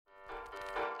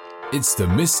It's the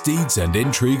Misdeeds and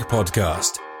Intrigue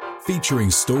podcast, featuring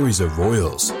stories of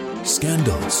royals,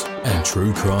 scandals, and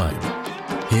true crime.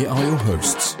 Here are your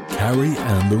hosts, Carrie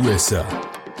and Larissa.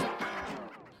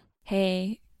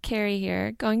 Hey, Carrie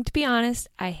here. Going to be honest,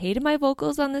 I hated my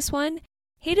vocals on this one,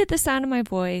 hated the sound of my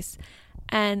voice,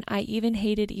 and I even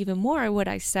hated even more what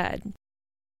I said.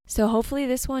 So hopefully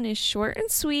this one is short and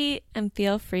sweet, and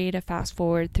feel free to fast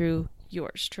forward through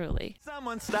yours truly.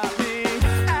 Someone stop me.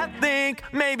 I think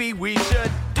maybe we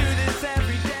should do this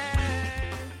every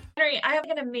day. I have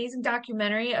an amazing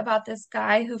documentary about this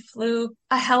guy who flew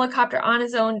a helicopter on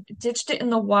his own, ditched it in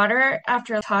the water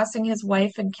after tossing his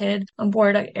wife and kid on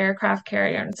board an aircraft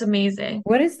carrier. It's amazing.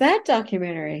 What is that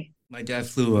documentary? My dad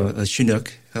flew a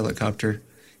Chinook helicopter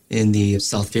in the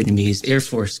South Vietnamese Air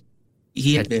Force.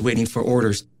 He had been waiting for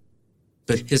orders,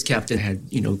 but his captain had,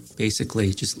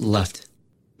 basically just left.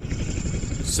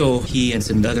 So he and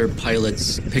some other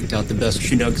pilots picked out the best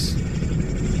Chinooks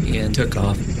and took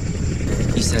off.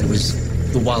 He said it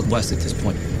was the Wild West at this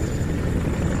point.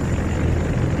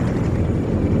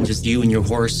 Just you and your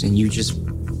horse, and you just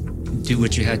do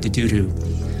what you had to do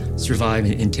to survive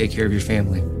and take care of your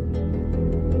family.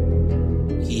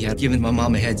 He had given my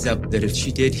mom a heads up that if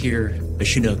she did hear a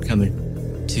Chinook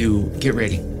coming, to get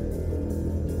ready.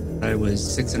 I was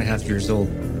 6.5 years old.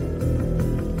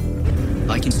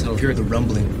 I can still hear the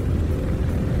rumbling,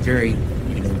 very,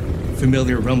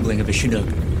 familiar rumbling of a Chinook.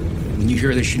 When you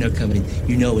hear the Chinook coming,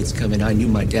 you know it's coming. I knew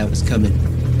my dad was coming.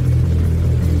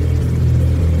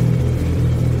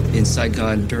 In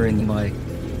Saigon during my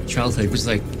childhood, it was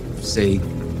like, say,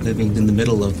 living in the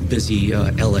middle of busy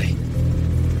LA.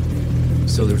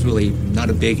 So there's really not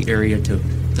a big area to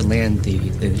land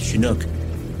the Chinook.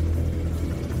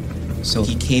 So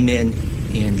he came in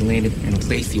and landed in a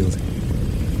playfield.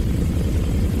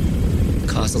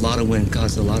 Caused a lot of wind,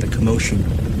 caused a lot of commotion.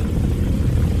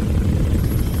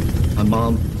 My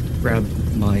mom grabbed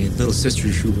my little sister,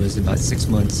 who was about 6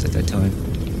 months at that time,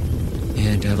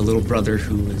 and I have a little brother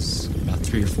who was about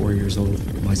 3 or 4 years old,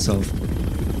 myself.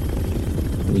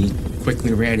 We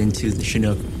quickly ran into the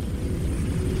Chinook,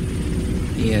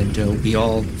 and we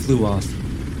all flew off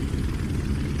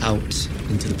out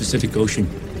into the Pacific Ocean.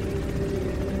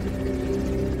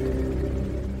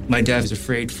 My dad was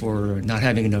afraid for not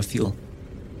having enough fuel,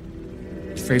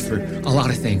 afraid for a lot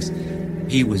of things.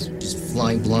 He was just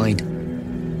flying blind.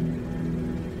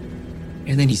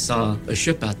 And then he saw a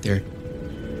ship out there.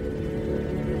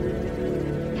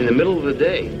 In the middle of the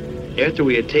day, after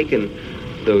we had taken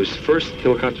those first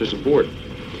helicopters aboard,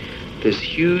 this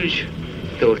huge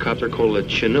helicopter called a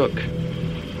Chinook,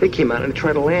 they came out and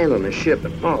tried to land on the ship.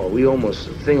 Oh, the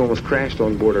thing almost crashed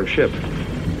on board our ship.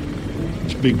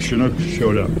 This big Chinook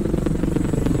showed up.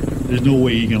 There's no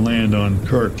way he can land on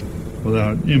Kirk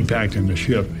without impacting the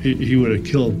ship. He would have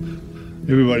killed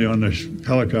everybody on this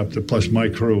helicopter plus my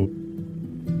crew.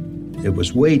 It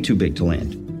was way too big to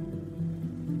land.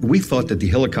 We thought that the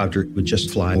helicopter would just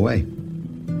fly away.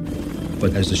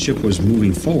 But as the ship was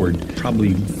moving forward,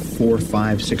 probably 4,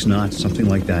 5, 6 knots, something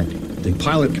like that, the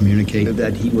pilot communicated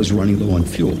that he was running low on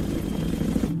fuel.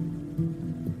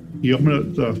 He opened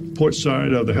up the port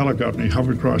side of the helicopter and he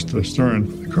hovered across the stern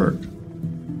of the Kirk.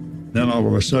 Then all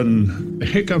of a sudden,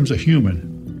 here comes a human.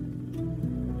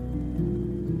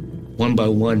 One by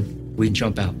one, we'd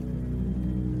jump out.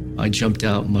 I jumped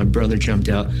out, my brother jumped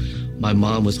out. My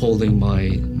mom was holding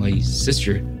my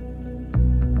sister,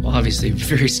 obviously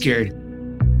very scared.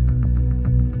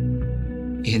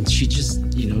 And she just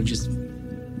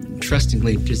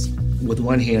trustingly, just with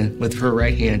one hand, with her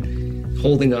right hand,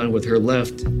 holding on with her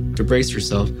left to brace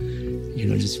herself,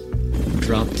 just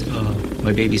dropped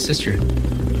my baby sister.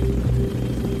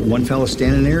 One fella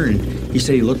standing there, and he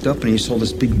said he looked up and he saw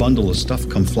this big bundle of stuff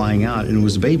come flying out, and it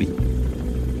was a baby.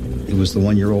 It was the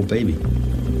 1-year-old baby.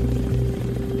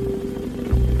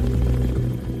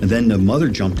 And then the mother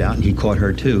jumped out and he caught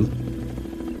her too.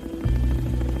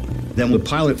 Then the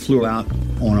pilot flew out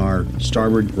on our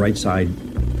starboard right side.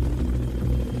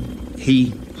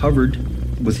 He hovered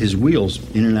with his wheels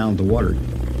in and out of the water.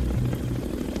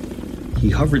 He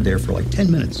hovered there for like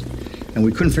 10 minutes. And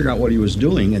we couldn't figure out what he was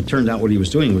doing. It turned out what he was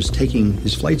doing was taking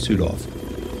his flight suit off.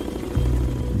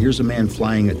 Here's a man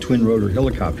flying a twin-rotor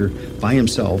helicopter by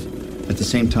himself. At the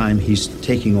same time, he's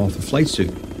taking off a flight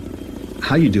suit.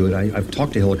 How you do it, I've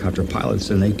talked to helicopter pilots,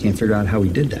 and they can't figure out how he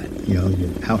did that.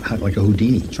 How like a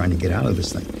Houdini trying to get out of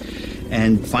this thing.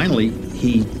 And finally,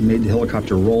 he made the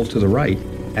helicopter roll to the right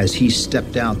as he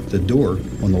stepped out the door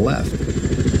on the left.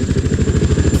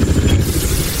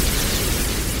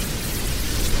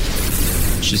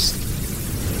 Just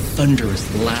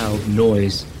thunderous, loud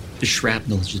noise. The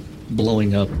shrapnel is just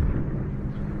blowing up.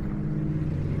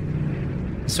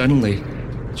 Suddenly,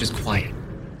 just quiet.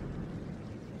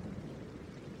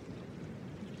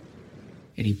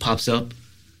 And he pops up,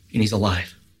 and he's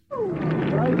alive.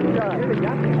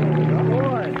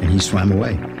 And he swam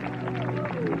away.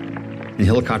 And the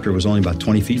helicopter was only about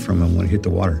 20 feet from him when it hit the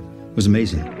water. It was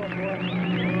amazing.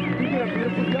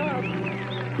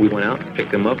 We went out,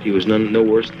 picked him up. He was no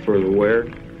worse for the wear.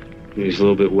 He was a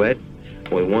little bit wet.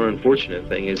 Well, one unfortunate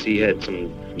thing is he had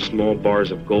some small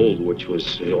bars of gold, which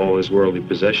was all his worldly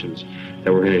possessions,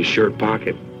 that were in his shirt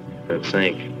pocket that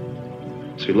sank.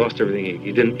 So he lost everything.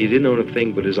 He didn't own a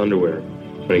thing but his underwear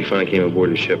when he finally came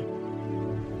aboard the ship.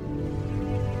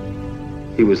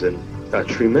 He was a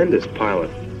tremendous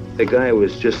pilot. The guy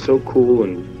was just so cool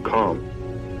and calm.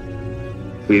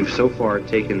 We've so far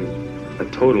taken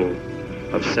a total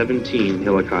of 17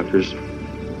 helicopters.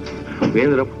 We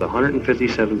ended up with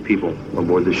 157 people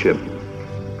aboard the ship.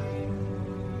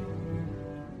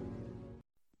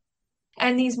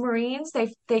 And these Marines,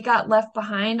 they got left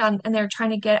behind and they're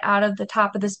trying to get out of the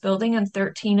top of this building, and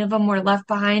 13 of them were left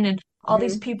behind, and all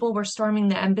these people were storming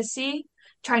the embassy,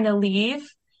 trying to leave.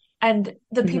 And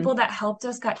the people that helped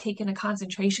us got taken to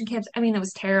concentration camps. I mean, it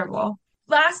was terrible.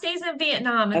 Last Days in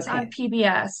Vietnam, it's on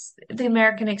PBS, The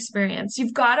American Experience.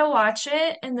 You've got to watch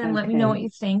it and then let me know what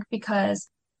you think, because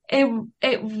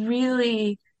it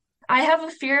really, I have a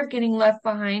fear of getting left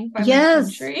behind by my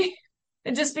country.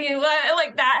 And just being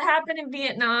like that happened in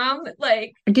Vietnam.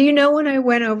 Like, do you know when I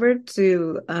went over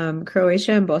to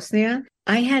Croatia and Bosnia,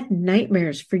 I had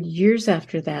nightmares for years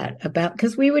after that about,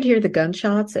 because we would hear the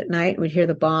gunshots at night, we'd hear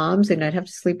the bombs, and I'd have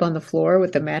to sleep on the floor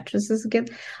with the mattresses again.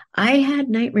 I had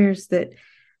nightmares that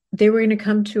they were going to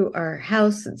come to our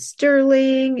house in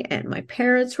Sterling and my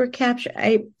parents were captured.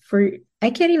 I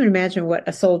can't even imagine what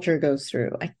a soldier goes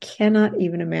through. I cannot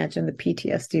even imagine the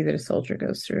PTSD that a soldier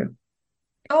goes through.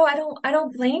 Oh, I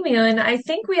don't blame you. And I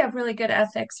think we have really good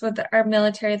ethics with our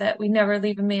military, that we never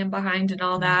leave a man behind and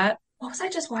all that. What was I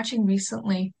just watching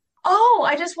recently? Oh,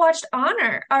 I just watched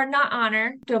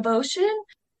Devotion.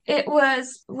 It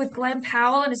was with Glenn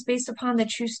Powell, and it's based upon the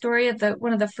true story of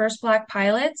one of the first Black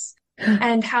pilots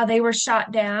and how they were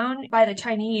shot down by the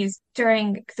Chinese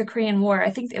during the Korean War.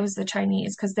 I think it was the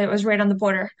Chinese, because it was right on the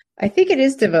border. I think it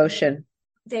is Devotion.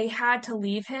 They had to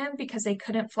leave him because they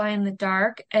couldn't fly in the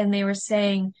dark, and they were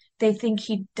saying they think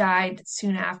he died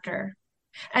soon after.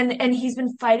 And he's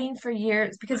been fighting for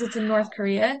years because it's in North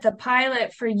Korea. The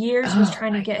pilot for years was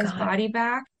trying to get his body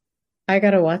back. I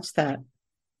got to watch that,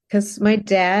 because my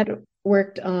dad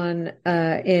worked on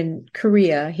in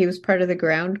Korea. He was part of the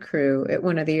ground crew at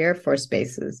one of the Air Force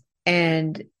bases,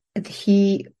 and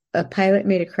a pilot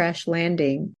made a crash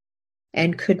landing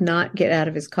and could not get out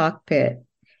of his cockpit.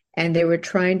 And they were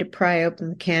trying to pry open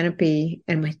the canopy,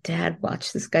 and my dad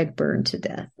watched this guy burn to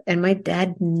death. And my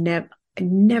dad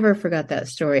never forgot that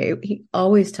story. He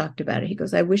always talked about it. He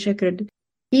goes, I wish I could,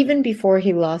 even before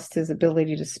he lost his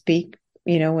ability to speak,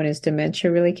 when his dementia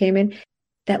really came in,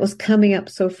 that was coming up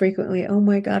so frequently. Oh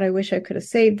my God, I wish I could have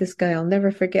saved this guy. I'll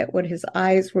never forget what his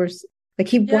eyes were like.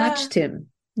 He watched him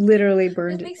literally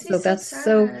burn. So that's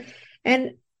so,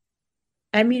 and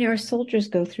I mean, our soldiers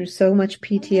go through so much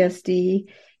PTSD.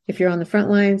 If you're on the front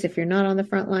lines, if you're not on the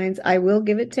front lines, I will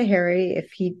give it to Harry.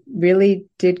 If he really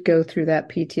did go through that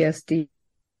PTSD,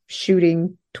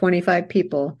 shooting 25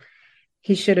 people,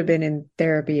 he should have been in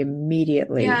therapy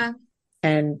immediately. Yeah.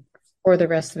 And for the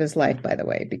rest of his life, by the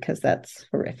way, because that's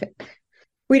horrific.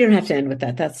 We don't have to end with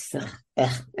that. That's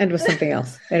end with something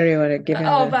else. I don't even want to give him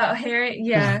about Harry.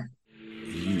 Yeah.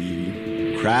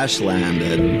 He crash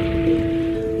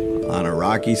landed on a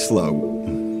rocky slope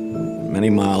many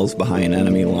miles behind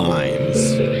enemy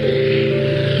lines.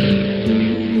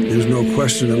 There's no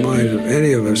question in the mind of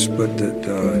any of us but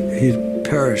that he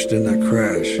perished in that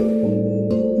crash.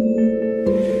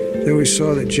 Then we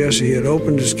saw that Jesse had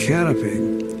opened his canopy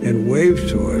and waved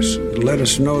to us, let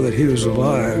us know that he was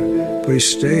alive, but he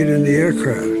stayed in the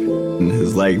aircraft. And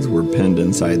his legs were pinned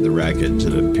inside the wreckage.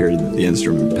 It appeared that the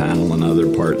instrument panel and other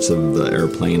parts of the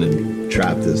airplane had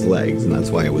trapped his legs, and that's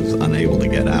why it was unable to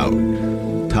get out.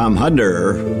 Tom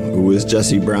Hunter, who was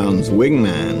Jesse Brown's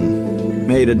wingman,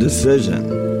 made a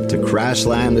decision to crash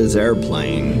land his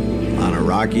airplane on a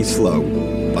rocky slope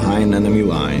behind enemy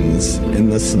lines in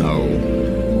the snow,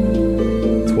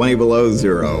 20 below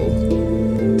zero,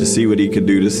 to see what he could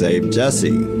do to save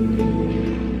Jesse.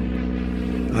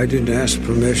 I didn't ask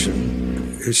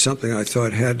permission. It's something I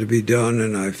thought had to be done,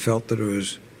 and I felt that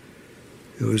it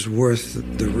was worth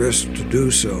the risk to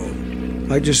do so.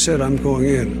 I just said, I'm going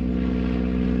in.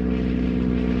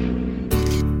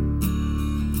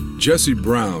 Jesse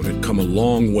Brown had come a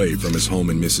long way from his home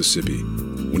in Mississippi.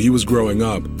 When he was growing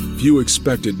up, Few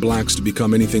expected blacks to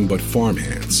become anything but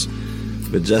farmhands.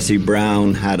 But Jesse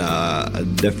Brown had a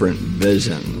different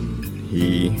vision.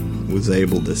 He was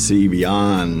able to see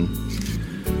beyond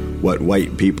what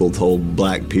white people told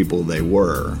black people they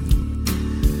were.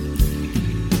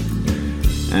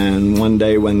 And one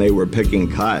day when they were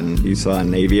picking cotton, he saw a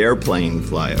Navy airplane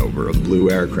fly over, a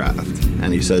blue aircraft.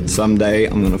 And he said, someday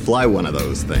I'm going to fly one of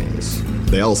those things.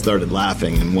 They all started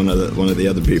laughing, and one of the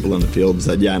other people in the field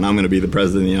said, yeah, and I'm going to be the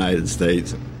President of the United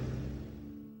States.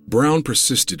 Brown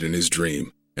persisted in his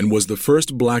dream and was the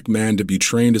first black man to be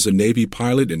trained as a Navy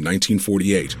pilot in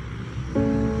 1948.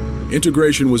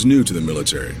 Integration was new to the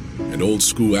military, and old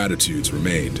school attitudes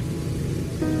remained.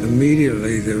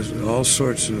 Immediately, there was all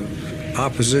sorts of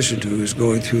opposition to his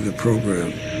going through the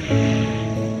program.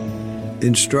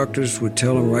 Instructors would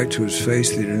tell him right to his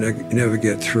face that he'd never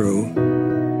get through.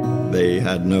 They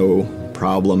had no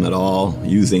problem at all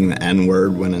using the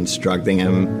N-word when instructing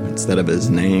him instead of his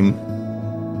name.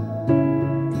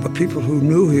 But people who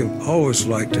knew him always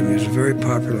liked him. He was a very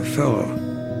popular fellow.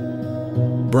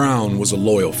 Brown was a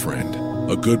loyal friend,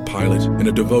 a good pilot, and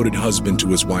a devoted husband to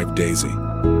his wife, Daisy.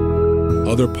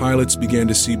 Other pilots began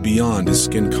to see beyond his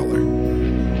skin color.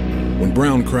 When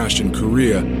Brown crashed in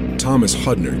Korea, Thomas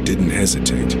Hudner didn't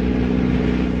hesitate.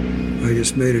 I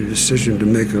just made a decision to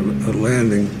make a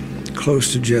landing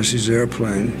close to Jesse's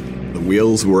airplane. The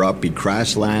wheels were up. He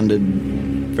crash landed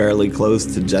fairly close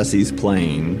to Jesse's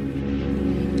plane.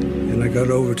 And I got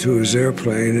over to his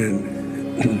airplane,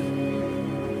 and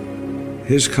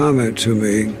his comment to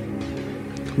me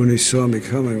when he saw me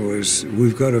coming was,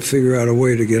 we've got to figure out a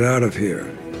way to get out of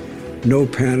here. No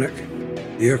panic.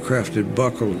 The aircraft had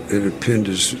buckled. It had pinned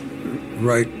his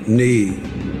right knee.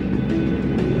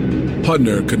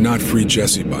 Hudner could not free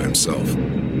Jesse by himself,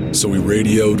 so he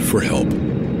radioed for help.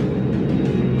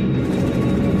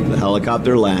 The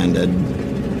helicopter landed,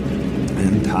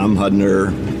 and Tom Hudner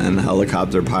and the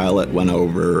helicopter pilot went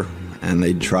over, and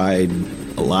they tried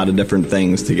a lot of different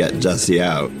things to get Jesse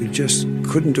out. He just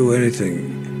couldn't do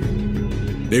anything.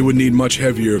 They would need much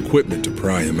heavier equipment to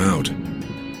pry him out.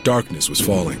 Darkness was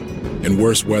falling, and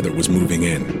worse weather was moving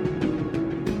in.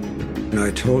 And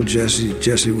I told Jesse,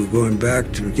 we're going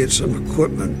back to get some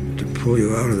equipment to pull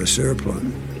you out of this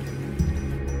airplane.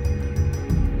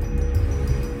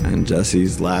 And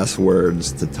Jesse's last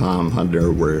words to Tom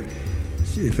Hudner were,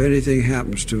 if anything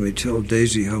happens to me, tell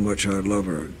Daisy how much I love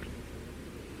her.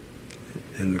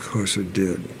 And of course it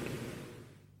did.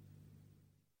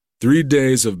 3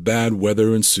 days of bad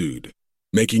weather ensued,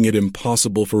 making it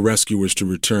impossible for rescuers to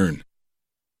return.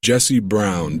 Jesse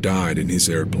Brown died in his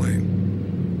airplane.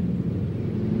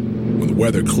 When the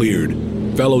weather cleared,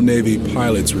 fellow Navy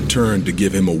pilots returned to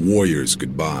give him a warrior's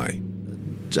goodbye.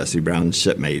 Jesse Brown's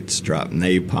shipmates dropped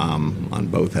napalm on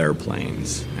both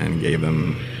airplanes and gave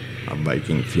him a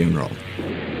Viking funeral.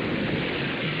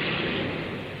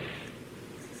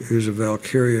 Here's a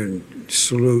Valkyrian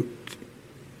salute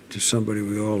to somebody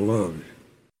we all loved.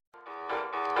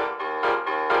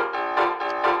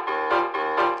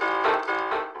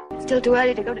 Still too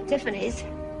early to go to Tiffany's.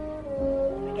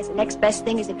 I guess the next best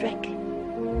thing is a drink.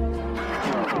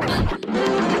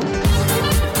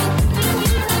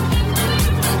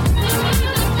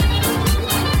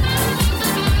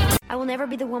 I will never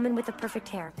be the woman with the perfect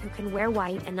hair who can wear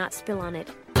white and not spill on it.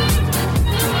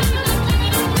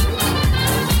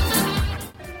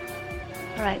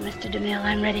 All right, Mr. DeMille,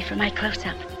 I'm ready for my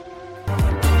close-up.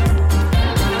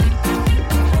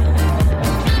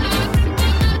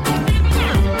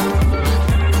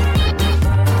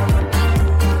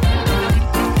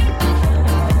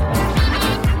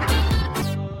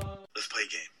 Let's play a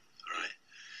game, all right?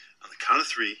 On the count of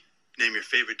 3, name your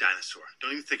favorite dinosaur.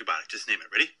 Don't even think about it, just name it.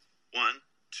 Ready? 1,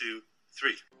 2,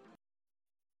 3.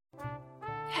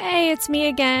 Hey, it's me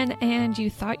again, and you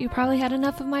thought you probably had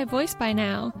enough of my voice by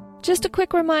now. Just a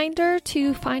quick reminder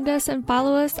to find us and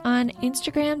follow us on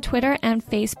Instagram, Twitter, and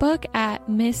Facebook at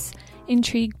Miss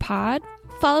Intrigue Pod.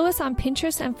 Follow us on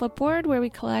Pinterest and Flipboard, where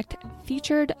we collect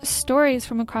featured stories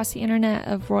from across the internet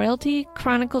of royalty,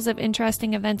 chronicles of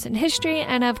interesting events in history,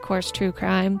 and of course, true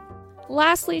crime.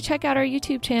 Lastly, check out our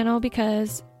YouTube channel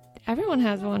because everyone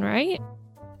has one, right?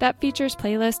 That features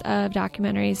playlists of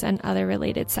documentaries and other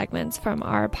related segments from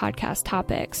our podcast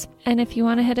topics. And if you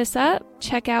want to hit us up,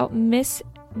 check out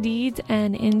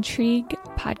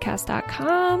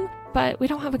MissDeedsAndIntriguePodcast.com. But we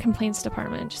don't have a complaints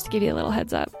department, just to give you a little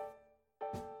heads up.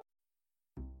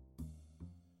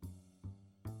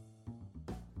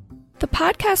 The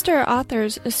podcaster or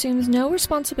authors assumes no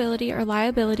responsibility or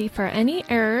liability for any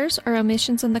errors or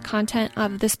omissions in the content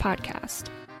of this podcast.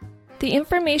 The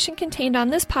information contained on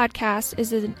this podcast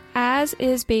is an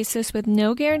as-is basis with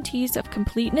no guarantees of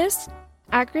completeness,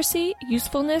 accuracy,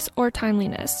 usefulness, or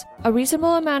timeliness. A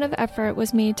reasonable amount of effort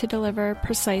was made to deliver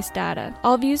precise data.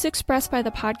 All views expressed by the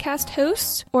podcast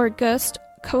hosts or guest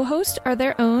co-hosts are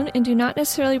their own and do not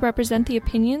necessarily represent the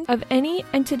opinions of any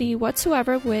entity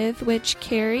whatsoever with which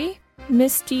Carrie,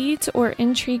 Misdeeds or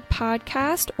Intrigue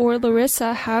Podcast, or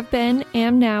Larissa have been,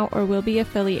 am now, or will be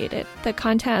affiliated. The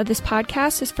content of this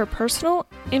podcast is for personal,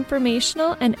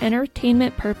 informational, and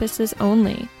entertainment purposes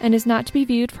only, and is not to be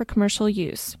viewed for commercial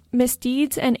use.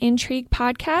 Misdeeds and Intrigue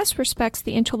Podcast respects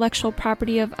the intellectual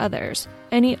property of others.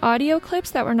 Any audio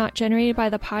clips that were not generated by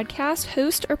the podcast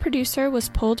host or producer was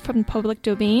pulled from the public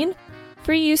domain,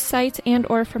 free use sites, and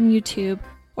or from YouTube,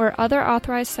 or other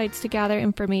authorized sites to gather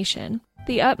information.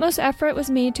 The utmost effort was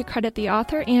made to credit the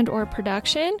author and or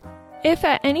production. If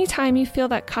at any time you feel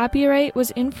that copyright was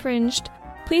infringed,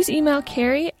 please email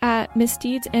Carrie at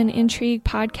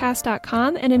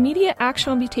misdeedsandintriguepodcast.com and immediate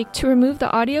action will be taken to remove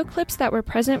the audio clips that were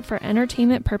present for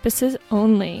entertainment purposes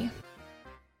only.